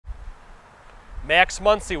Max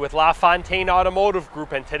Muncy with LaFontaine Automotive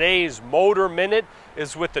Group, and today's Motor Minute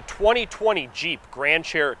is with the 2020 Jeep Grand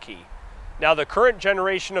Cherokee. Now, the current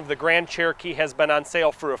generation of the Grand Cherokee has been on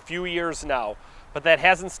sale for a few years now, but that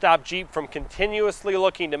hasn't stopped Jeep from continuously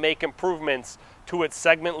looking to make improvements to its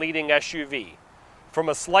segment-leading SUV. From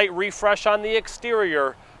a slight refresh on the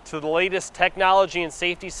exterior to the latest technology and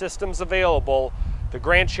safety systems available, the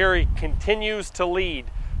Grand Cherokee continues to lead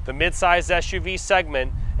the midsize SUV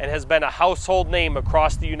segment and has been a household name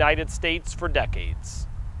across the United States for decades.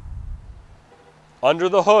 Under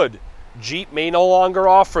the hood, Jeep may no longer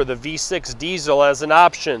offer the V6 diesel as an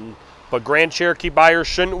option, but Grand Cherokee buyers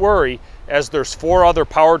shouldn't worry, as there's 4 other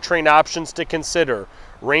powertrain options to consider,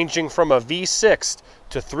 ranging from a V6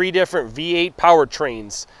 to 3 different V8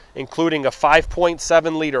 powertrains, including a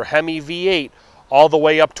 5.7-liter Hemi V8 all the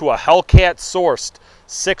way up to a Hellcat-sourced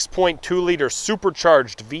 6.2-liter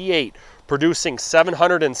supercharged V8 producing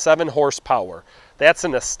 707 horsepower. That's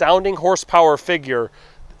an astounding horsepower figure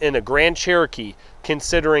in a Grand Cherokee,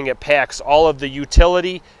 considering it packs all of the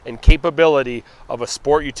utility and capability of a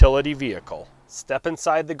sport utility vehicle. Step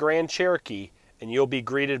inside the Grand Cherokee and you'll be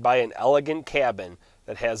greeted by an elegant cabin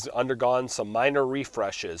that has undergone some minor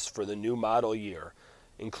refreshes for the new model year,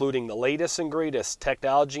 including the latest and greatest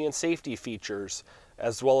technology and safety features,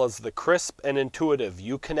 as well as the crisp and intuitive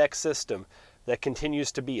Uconnect system that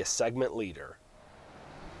continues to be a segment leader.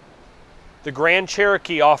 The Grand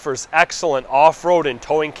Cherokee offers excellent off-road and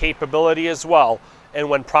towing capability as well, and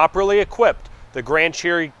when properly equipped, the Grand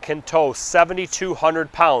Cherokee can tow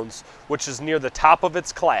 7,200 pounds, which is near the top of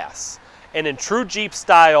its class. And in true Jeep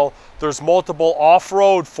style, there's multiple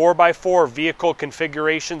off-road 4x4 vehicle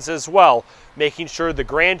configurations as well, making sure the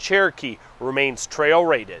Grand Cherokee remains trail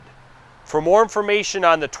rated. For more information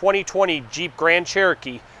on the 2020 Jeep Grand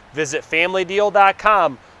Cherokee, visit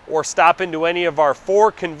FamilyDeal.com or stop into any of our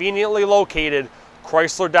 4 conveniently located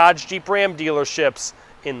Chrysler Dodge Jeep Ram dealerships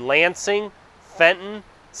in Lansing, Fenton,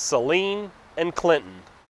 Saline, and Clinton.